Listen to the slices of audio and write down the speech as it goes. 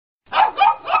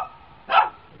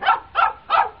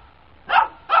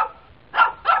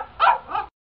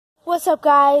what's up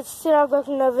guys? Today I'm back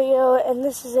from another video and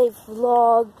this is a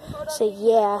vlog, so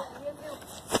yeah.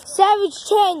 Savage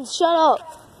Trends, shut up.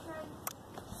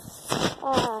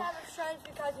 Savage Trends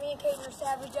because me and Kaden are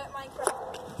savage at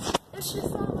Minecraft. It's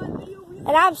just on my video. And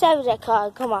I'm savage at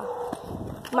COD, come on.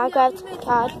 Minecraft,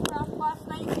 COD. Minecraft last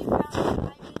night, we did some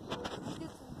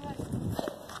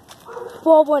good.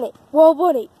 Wall bunny, wall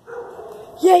bunny.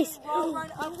 Yes! Wall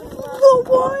run up and around. Wall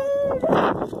bunny!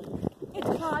 It's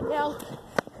COD now.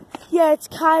 Yeah, it's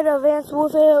kind of Advanced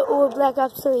Warfare or Black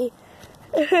Ops 3.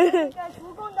 Guys,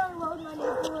 we're going down the road in my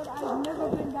neighborhood. I've never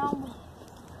been down with.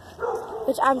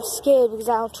 Which I'm scared because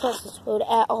I don't trust this road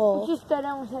at all. Just that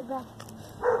I almost head back.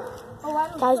 Oh, I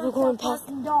don't Guys, trust we're going that past.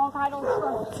 fucking dog. I don't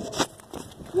trust.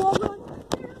 Wall run.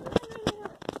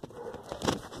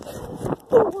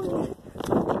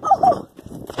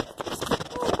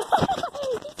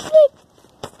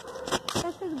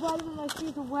 That's because the bottom of my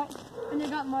shoes are wet and they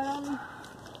got mud on them.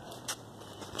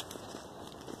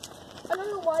 I don't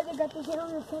know why they got this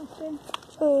area fenced in.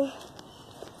 But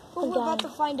we're about to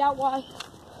find out why.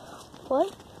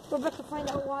 What? We're about to find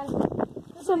out why.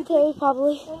 Cemetery,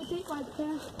 probably. Oh, take my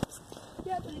pass.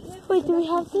 Yeah, but it can't. Wait, do we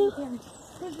have to?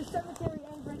 There's the cemetery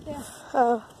end right there.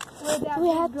 Oh. Where that Do we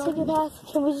have to take a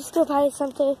path? Can we just go by the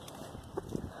cemetery?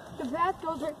 The path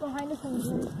goes right behind the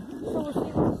cemetery. So we'll see.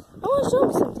 I want to show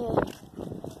me cemetery.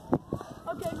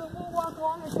 Okay, but we'll walk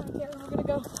along the cemetery. We're gonna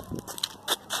go.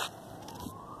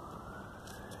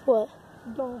 What?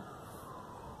 Go.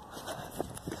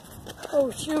 Oh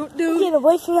shoot, dude. Get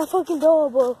away from that fucking door,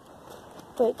 bro.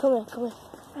 Wait, come here, come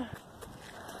here.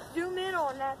 Zoom in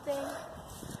on that thing.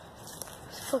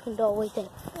 It's a fucking door right there.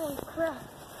 Holy crap.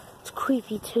 It's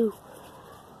creepy too.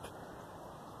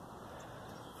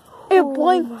 It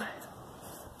blinked.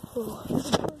 Oh.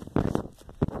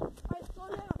 Alright, slow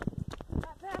down.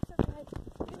 That path ahead.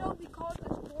 You know we call this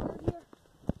corner here?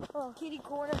 Oh, kitty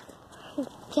corner.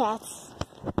 Cats.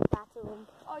 Bathroom.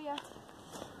 Oh yeah.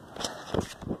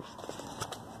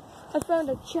 I found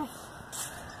a chest.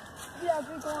 Yeah,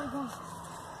 big one.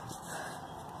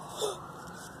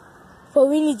 But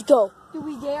we need to go. Do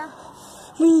we dare?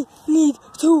 We need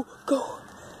to go.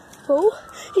 Bro,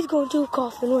 he's going to a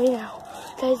coffin right now.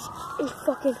 Guys, it's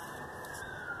fucking...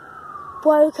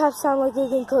 Why do cops sound like they're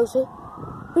getting closer?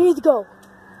 We need to go.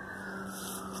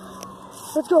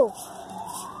 Let's go.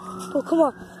 Oh, come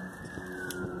on.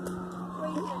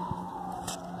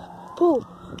 Bro,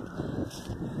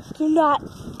 do not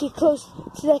get close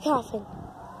to that coffin.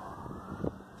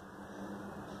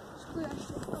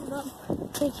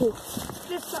 Thank you.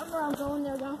 This summer I'm going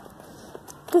there now.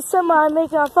 This summer I'm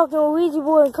making a fucking Ouija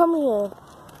board and coming here.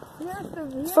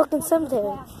 Here's Fucking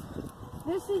cemetery.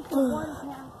 This is the one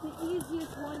path, the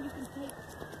easiest one you can take.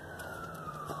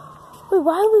 Wait,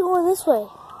 why are we going this way?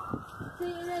 See,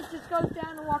 and it just goes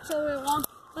down and walks all the way along.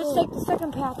 Let's take the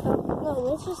second path though. No,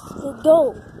 let's just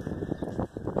go.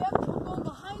 Yep, we're going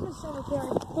behind the cemetery.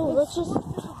 No, let's just...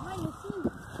 behind the scene.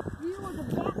 View of the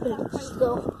back Wait, that just place.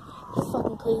 go. It's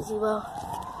fucking crazy, bro.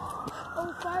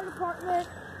 Oh, fire department.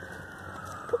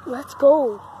 Let's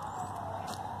go.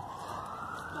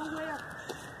 Oh, wait up.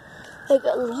 Like,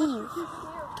 leave. Too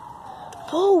scared.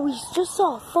 Bro, we just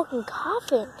saw a fucking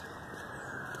coffin.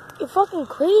 You're fucking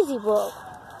crazy, bro. Oh,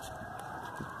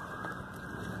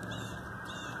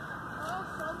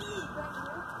 somebody's right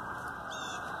here.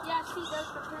 Yeah, see, there's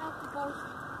the path that goes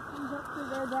up to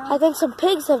there down. I think some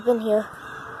pigs have been here.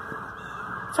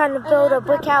 Trying to build a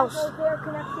brick house. Goes there,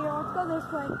 connects here. Let's go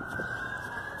this way.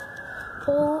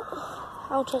 Bro, I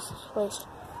don't trust this place.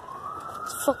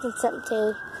 It's a fucking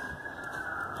cemetery.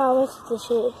 How much is this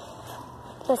shit?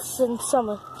 That's in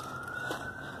summer.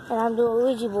 And I'm doing a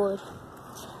Ouija board.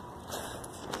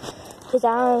 Because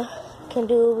I can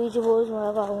do Ouija boards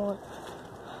whenever I want.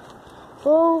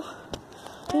 Bro.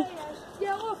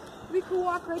 Yeah, look. We could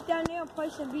walk right down there and play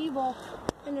some b-ball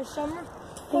in the summer.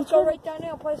 Let's go right down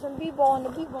there and play some b-ball in the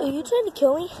b-ball. Are you trying to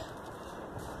kill me?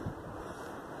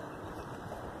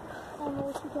 I don't know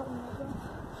what you're talking about, bro.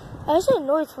 I just heard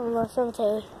noise from the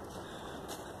cemetery.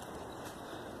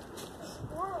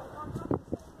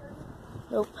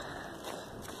 Nope.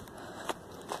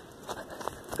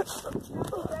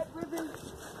 Red ribbon.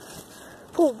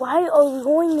 Bro, why are we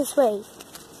going this way?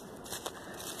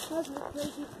 That's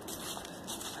crazy.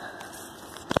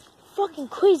 Fucking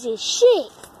crazy as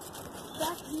shit.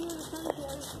 Back here in the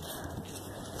cemetery.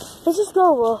 Let's just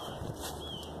go, bro.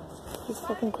 He's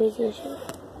fucking crazy as shit.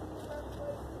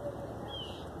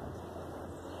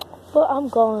 But I'm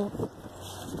going.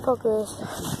 Fuck this.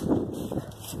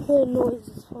 The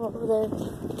noises from over there.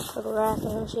 Like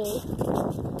rapping and shit.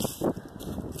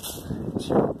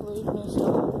 She won't believe me, so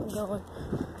I'm going.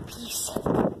 Peace.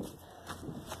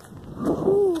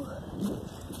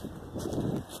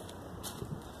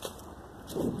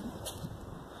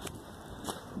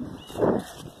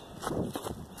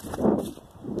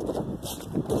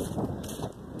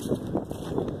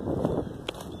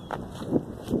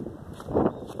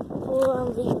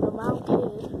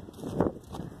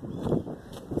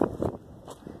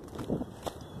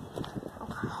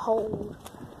 cold.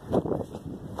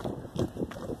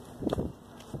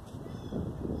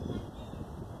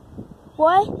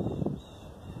 What?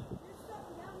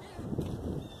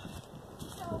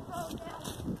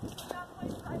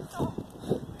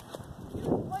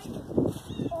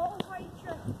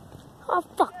 Oh,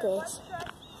 fuck this.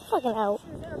 Fucking out.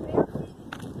 She was in her bare feet,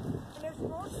 and there's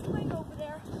an old swing over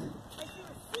there, and she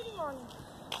was sitting on it.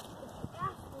 And she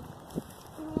asked me,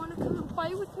 "Do you want to come and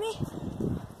play with me?"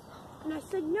 And I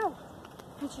said no.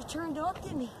 And she turned and looked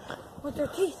at me with her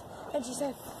teeth, and she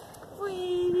said,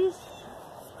 "Please."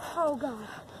 Oh God.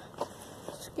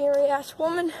 Scary ass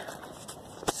woman.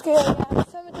 Scary ass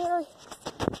cemetery.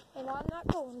 And I'm not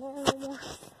going there anymore.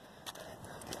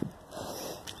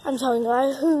 I'm telling you,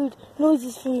 I heard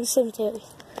noises from the cemetery.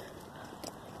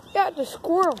 Yeah, the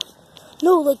squirrels.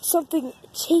 No, like something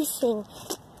chasing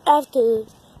after,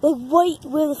 like right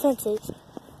where the fence is.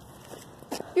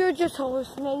 You're just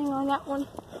hallucinating on that one.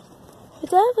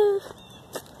 Whatever.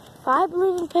 I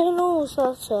believe in paranormal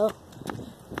stuff, so.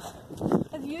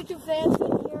 If YouTube fans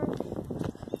can hear it,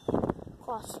 Of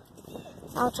course.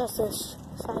 I don't trust this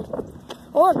side.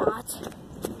 Or not.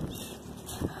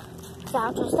 'Cause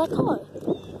I don't trust that car.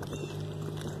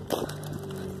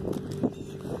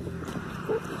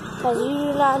 Because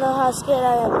you do not know how scared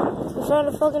I am. We found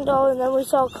a fucking doll and then we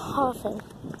saw a coffin.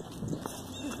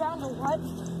 you found a what?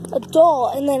 A doll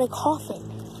and then a coffin.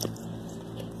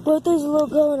 But there's a little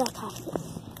girl in that coffin.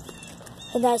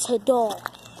 And that's her doll.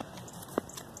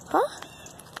 Huh?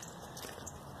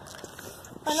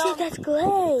 I know. Shit, that's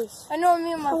glass. I know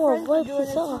me and my Oh, friends were wipe doing this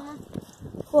this off. summer.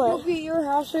 What? You'll be at your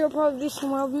house, so you'll probably be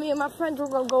somewhere. Me and my friends were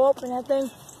gonna go open that thing.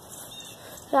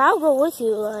 Yeah, I'll go with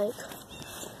you, like.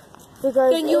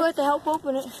 Because Then you have to help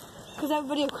open it, because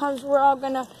everybody who comes, we're all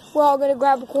gonna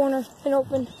grab a corner and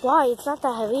open. why? It's not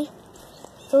that heavy.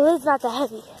 The lid's not that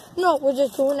heavy. No, we're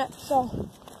just doing it so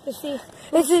to see.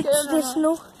 Is it scared or not.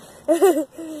 traditional?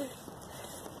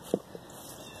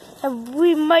 And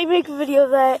we might make a video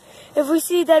of that. If we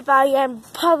see a dead body, I'm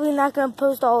probably not going to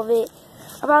post all of it.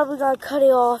 I'm probably going to cut it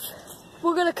off.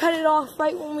 We're gonna cut it off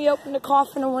right when we open the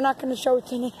coffin, and we're not gonna show it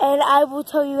to you. And I will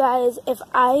tell you guys if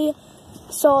I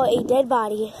saw a dead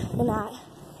body or not.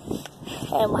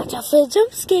 And watch out for the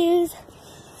jump scares.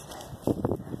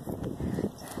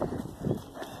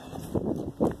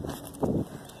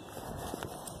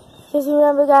 Just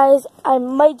remember, guys, I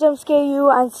might jump scare you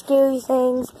on scary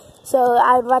things, so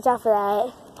I'd watch out for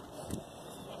that.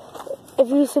 If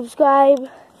you subscribe,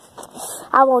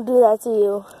 I won't do that to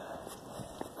you.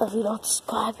 But if you don't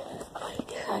subscribe,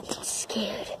 you're gonna get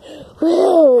scared.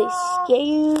 Really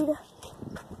scared.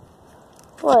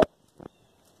 What?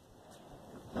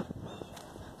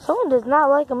 Someone does not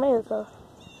like America.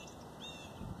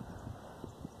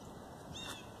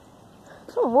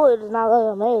 Someone does not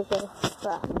like America.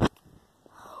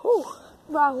 Ooh.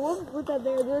 Wow, whoever put that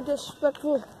there, they're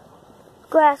disrespectful.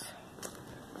 Glass.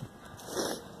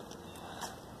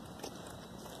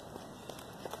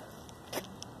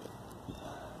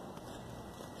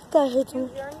 That hits me. You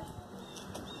hear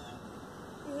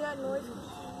that noise?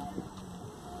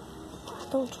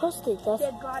 I don't trust it. That's,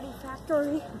 Dead body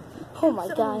factory. oh my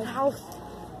Someone's god. house.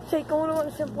 Take all the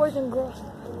innocent boys and girls,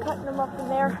 cutting them up in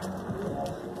there.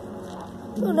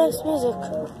 Oh, nice music.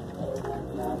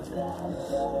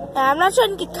 Now, I'm not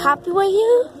trying to get copyright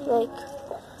here. Like,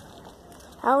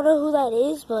 I don't know who that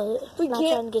is, but I'm not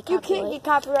trying to get You copyright. can't get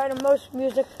copyright on most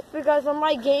music because on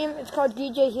my game, it's called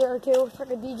DJ Hero too. It's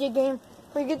like a DJ game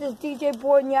where you get this DJ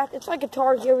board and it's like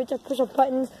Guitar Hero. You just push a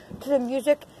button to the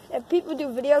music, and people do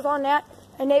videos on that,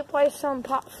 and they play some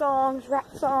pop songs, rap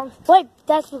songs. Wait,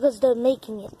 that's because they're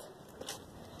making it.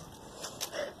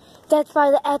 That's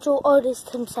by the actual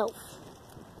artist himself.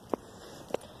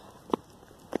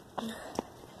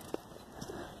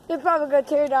 They're probably gonna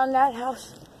tear down that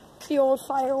house, the old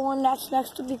fire one that's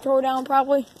next to be torn down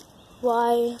probably.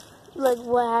 Why? Like,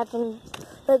 what happened?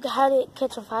 Like, how did it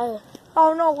catch on fire?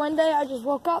 Oh no, one day I just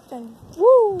woke up and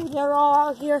woo, they're all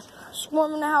out here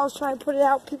swarming the house trying to put it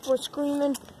out. People are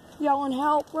screaming, yelling,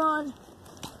 help, run.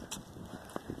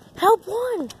 Help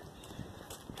one!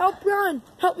 Help, run.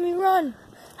 Help me run.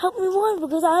 Help me one,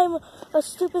 because I'm a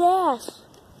stupid ass.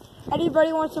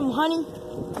 Anybody want some honey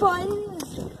buns?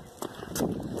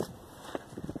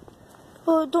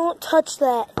 Oh, don't touch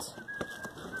that.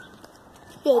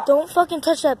 Yeah, don't fucking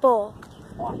touch that ball.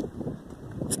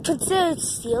 It's considered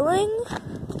stealing.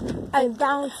 I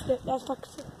bounced it. That's like,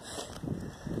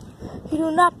 You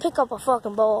do not pick up a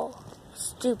fucking ball,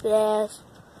 stupid ass.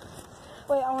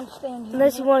 wait, I want to stand here.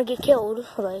 Unless you want to get killed,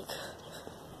 Like,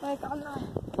 I'm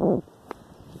not.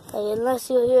 unless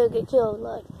you're here to get killed,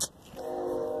 like.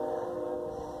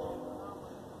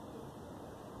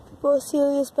 more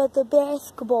serious about the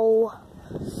basketball.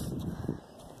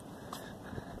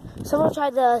 Someone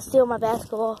tried to steal my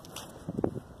basketball.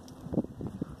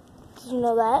 Did you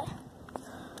know that?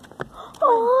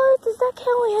 Oh, does that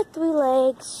count? We had 3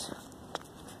 legs.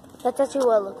 That's actually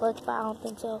what it looked like, but I don't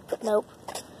think so. Nope.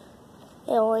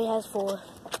 It only has 4.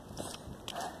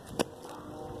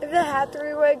 If it had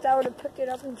 3 legs, I would have picked it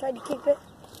up and tried to keep it.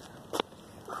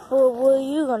 Well, where are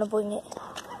you gonna bring it?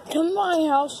 To my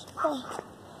house.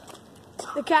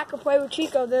 The cat could play with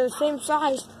Chico. They're the same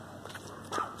size.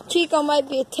 Chico might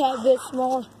be a tad bit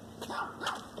smaller.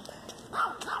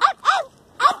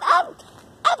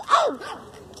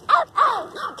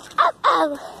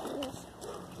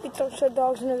 We don't show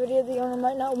dogs in the video. The owner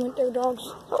might not want their dogs.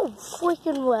 Oh,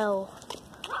 freaking well.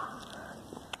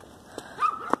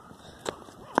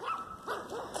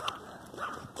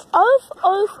 Arf,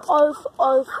 arf, arf,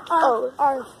 arf, arf.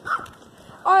 Arf.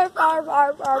 Arf, arf,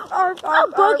 arf, arf, arf,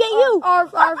 arf. I'll get you.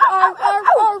 Arf, arf, arf, arf,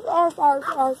 arf, arf, arf,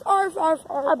 arf, arf, arf,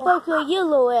 arf. I broke your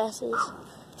yellow asses.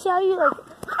 See how you like?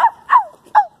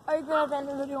 Are you gonna end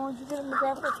the video once you get in the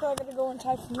graphics? So I gotta go and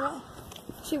type some now.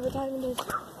 See what time it is.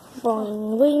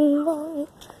 Boing, boing, boing.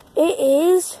 It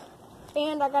is.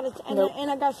 And I gotta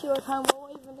and I gotta see what time we're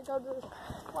leaving to go to the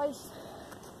place.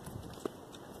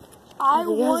 I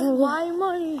want my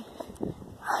money.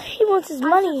 He wants his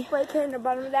money. Spray paint in the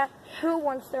bottom of that. Who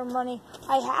wants their money?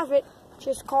 I have it.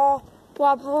 Just call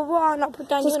blah blah blah, and I'll put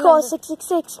down your number. Just call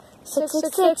 666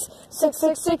 666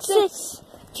 6666.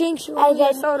 Jinx, you owe me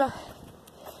a soda.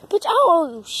 Bitch, I owe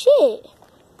you shit.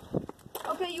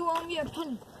 Okay, you owe me a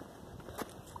penny.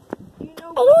 You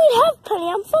know, I don't even have a penny.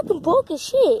 I'm fucking broke as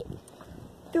shit.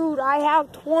 dude, I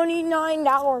have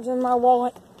 $29 in my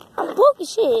wallet. I'm broke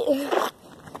as shit.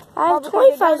 I have Probably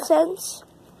 25 cents.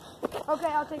 Okay,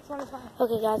 I'll take 25.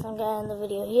 Okay, guys, I'm gonna end the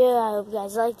video here. I hope you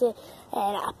guys liked it,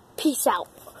 and peace out.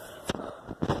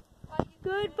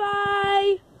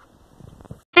 Goodbye.